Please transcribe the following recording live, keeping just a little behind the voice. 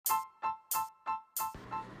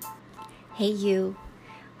Hey, you.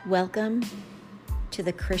 Welcome to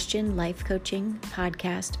the Christian Life Coaching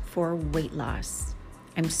Podcast for Weight Loss.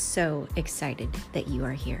 I'm so excited that you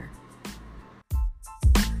are here.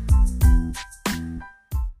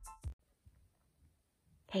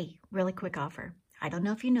 Hey, really quick offer. I don't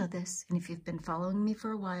know if you know this, and if you've been following me for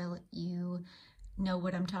a while, you know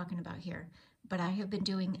what I'm talking about here. But I have been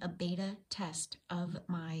doing a beta test of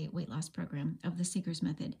my weight loss program, of the Seeker's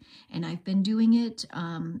Method. And I've been doing it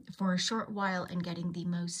for a short while and getting the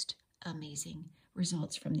most amazing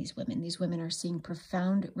results from these women. These women are seeing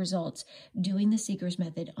profound results doing the Seeker's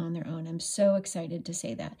Method on their own. I'm so excited to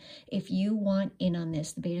say that. If you want in on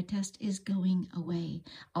this, the beta test is going away.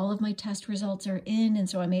 All of my test results are in, and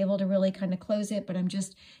so I'm able to really kind of close it, but I'm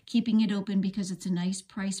just keeping it open because it's a nice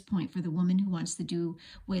price point for the woman who wants to do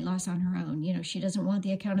weight loss on her own. You know, she doesn't want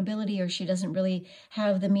the accountability, or she doesn't really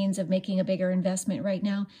have the means of making a bigger investment right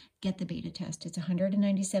now. Get the beta test. It's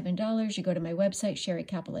 $197. You go to my website,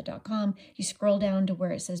 sherrycapella.com. You scroll down to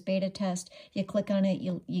where it says beta test. You click on it.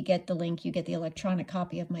 You get the link. You get the electronic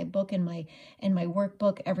copy of my book and my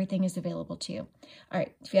workbook. Everything is available to you. All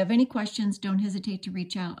right. If you have any questions, don't hesitate to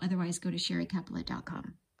reach out. Otherwise, go to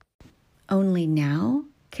sherrycapella.com. Only now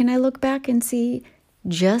can I look back and see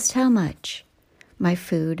just how much my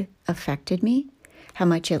food affected me, how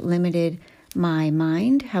much it limited my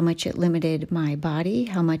mind, how much it limited my body,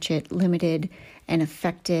 how much it limited and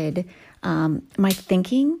affected my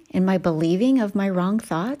thinking and my believing of my wrong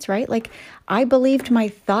thoughts, right? Like I believed my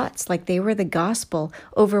thoughts like they were the gospel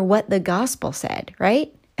over what the gospel said,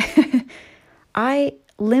 right? I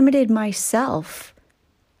limited myself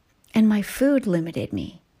and my food limited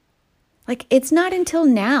me. Like it's not until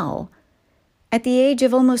now, at the age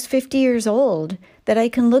of almost 50 years old, that I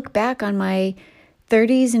can look back on my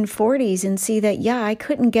 30s and 40s and see that, yeah, I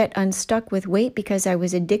couldn't get unstuck with weight because I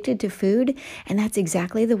was addicted to food. And that's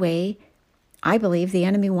exactly the way I believe the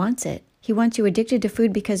enemy wants it. He wants you addicted to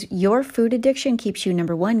food because your food addiction keeps you,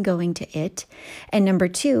 number one, going to it. And number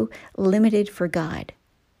two, limited for God,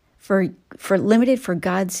 for limited for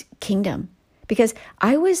God's kingdom. Because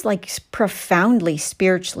I was like profoundly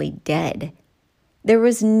spiritually dead. There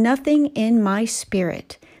was nothing in my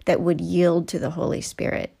spirit that would yield to the Holy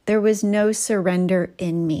Spirit. There was no surrender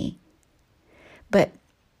in me. But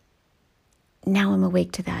now I'm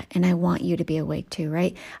awake to that, and I want you to be awake too,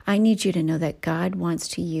 right? I need you to know that God wants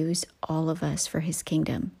to use all of us for his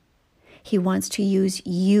kingdom. He wants to use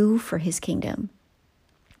you for his kingdom.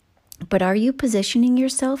 But are you positioning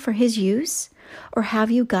yourself for his use? Or have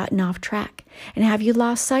you gotten off track? And have you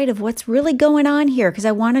lost sight of what's really going on here? Because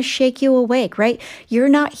I want to shake you awake, right? You're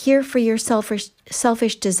not here for your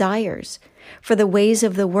selfish desires, for the ways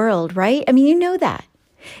of the world, right? I mean, you know that.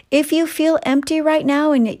 If you feel empty right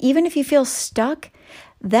now, and even if you feel stuck,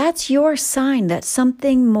 that's your sign that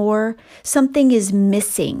something is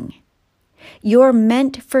missing. You're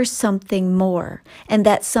meant for something more, and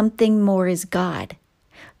that something more is God.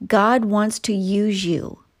 God wants to use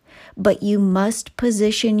you, but you must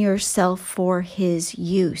position yourself for his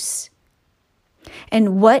use.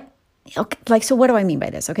 And what do I mean by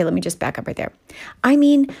this? Okay, let me just back up right there. I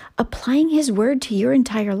mean, applying his word to your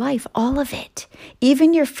entire life, all of it,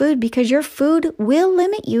 even your food, because your food will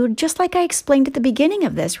limit you, just like I explained at the beginning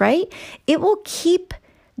of this, right? It will keep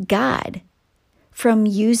God from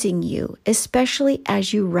using you, especially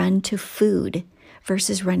as you run to food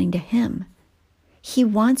versus running to him. He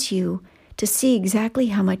wants you to see exactly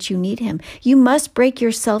how much you need him. You must break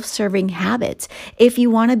your self-serving habits if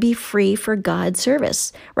you want to be free for God's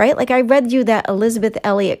service, right? Like I read you that Elizabeth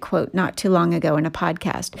Elliot quote not too long ago in a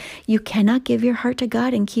podcast. You cannot give your heart to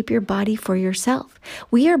God and keep your body for yourself.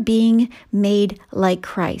 We are being made like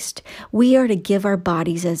Christ. We are to give our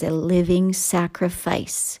bodies as a living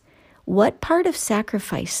sacrifice. What part of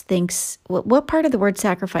what part of the word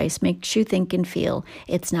sacrifice makes you think and feel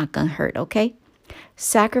it's not going to hurt, okay?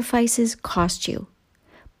 Sacrifices cost you,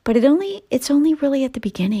 but it's only really at the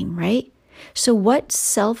beginning, right? So what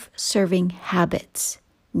self-serving habits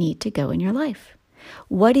need to go in your life?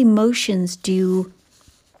 What emotions do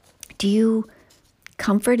you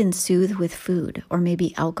comfort and soothe with food, or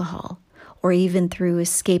maybe alcohol, or even through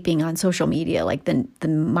escaping on social media, like the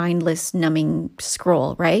mindless numbing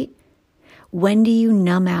scroll, right? When do you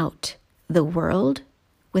numb out the world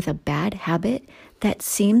with a bad habit that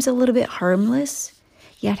seems a little bit harmless,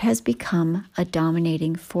 yet has become a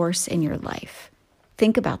dominating force in your life?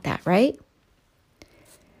 Think about that, right?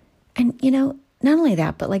 And, not only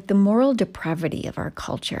that, but like the moral depravity of our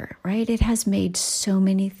culture, right? It has made so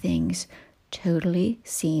many things totally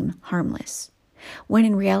seem harmless, when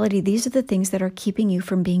in reality, these are the things that are keeping you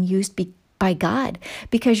from being used by God,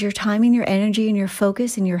 because your time and your energy and your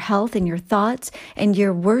focus and your health and your thoughts and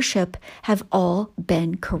your worship have all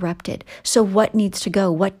been corrupted. So what needs to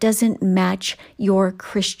go? What doesn't match your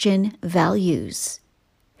Christian values?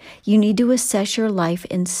 You need to assess your life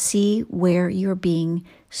and see where you're being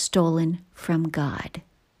stolen from God,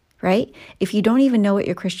 right? If you don't even know what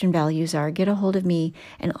your Christian values are, get a hold of me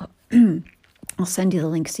and I'll send you the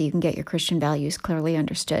link so you can get your Christian values clearly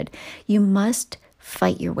understood. You must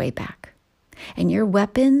fight your way back. And your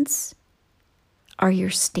weapons are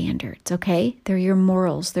your standards, okay? They're your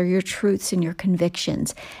morals, they're your truths and your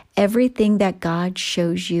convictions. Everything that God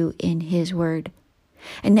shows you in His Word.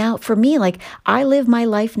 And now for me, like, I live my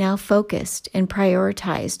life now focused and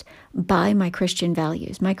prioritized by my Christian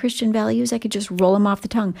values. My Christian values, I could just roll them off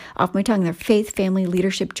my tongue. They're faith, family,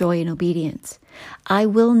 leadership, joy, and obedience. I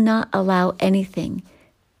will not allow anything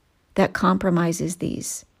that compromises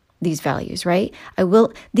these values, right?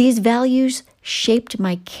 These values shaped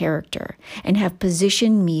my character and have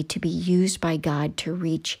positioned me to be used by God to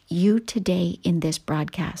reach you today in this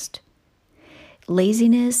broadcast.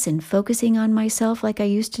 Laziness and focusing on myself like I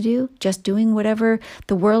used to do, just doing whatever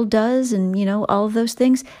the world does and, all of those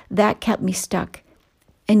things, that kept me stuck.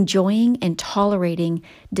 Enjoying and tolerating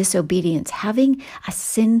disobedience, having a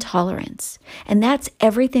sin tolerance. And that's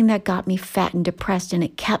everything that got me fat and depressed, and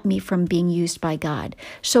it kept me from being used by God.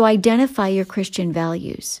 So identify your Christian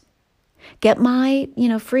values. Get my,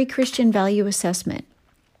 free Christian value assessment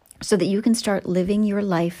so that you can start living your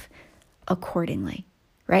life accordingly,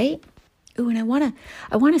 right? Ooh, and I want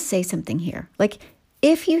to say something here. Like,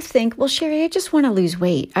 if you think, well, Sherry, I just want to lose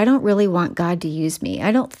weight. I don't really want God to use me.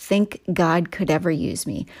 I don't think God could ever use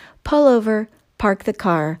me. Pull over, park the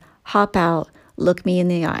car, hop out, look me in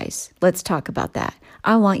the eyes. Let's talk about that.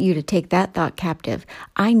 I want you to take that thought captive.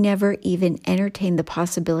 I never even entertained the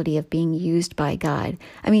possibility of being used by God.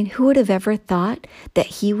 I mean, who would have ever thought that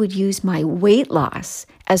He would use my weight loss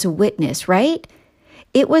as a witness, right?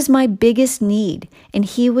 It was my biggest need, and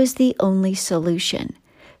He was the only solution.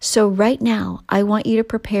 So right now, I want you to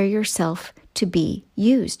prepare yourself to be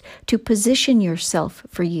used, to position yourself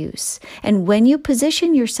for use. And when you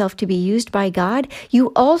position yourself to be used by God,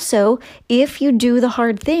 you also, if you do the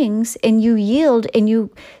hard things and you yield and you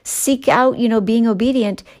seek out, being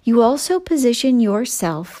obedient, you also position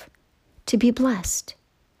yourself to be blessed.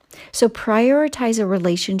 So prioritize a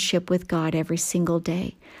relationship with God every single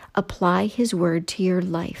day. Apply His Word to your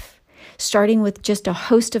life, starting with just a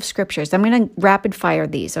host of scriptures. I'm going to rapid fire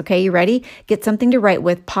these, okay? You ready? Get something to write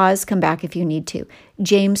with. Pause, come back if you need to.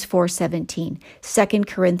 James 4:17, 2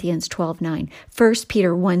 Corinthians 12:9, 1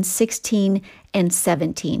 Peter 1:16 and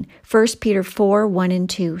 17, 1 Peter 4:1 and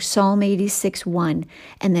 2, Psalm 86:1,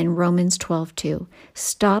 and then Romans 12:2.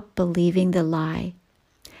 Stop believing the lie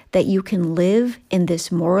that you can live in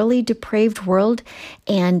this morally depraved world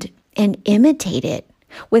and imitate it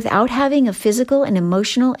without having a physical and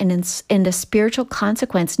emotional and a spiritual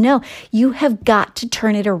consequence. No, you have got to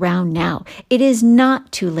turn it around now. It is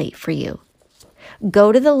not too late for you.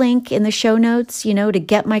 Go to the link in the show notes, to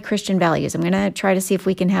get my Christian values. I'm going to try to see if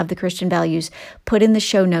we can have the Christian values put in the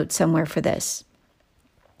show notes somewhere for this.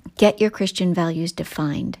 Get your Christian values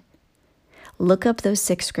defined. Look up those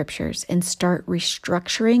 6 scriptures and start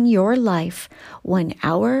restructuring your life 1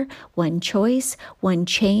 hour, 1 choice, 1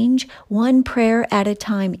 change, 1 prayer at a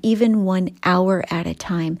time, even 1 hour at a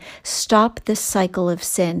time. Stop the cycle of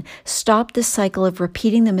sin. Stop the cycle of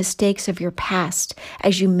repeating the mistakes of your past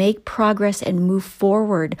as you make progress and move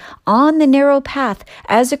forward on the narrow path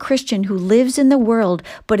as a Christian who lives in the world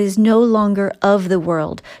but is no longer of the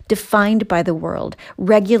world, defined by the world,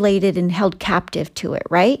 regulated and held captive to it,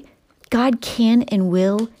 right? God can and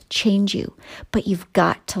will change you, but you've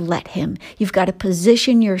got to let Him. You've got to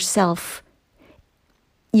position yourself.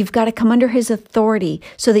 You've got to come under His authority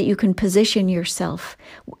so that you can position yourself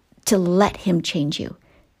to let Him change you.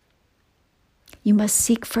 You must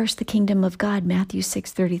seek first the kingdom of God, Matthew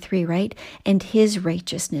 6:33, right? And His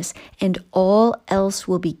righteousness, and all else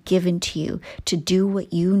will be given to you to do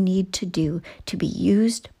what you need to do to be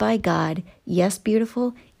used by God. Yes,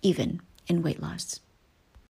 beautiful, even in weight loss.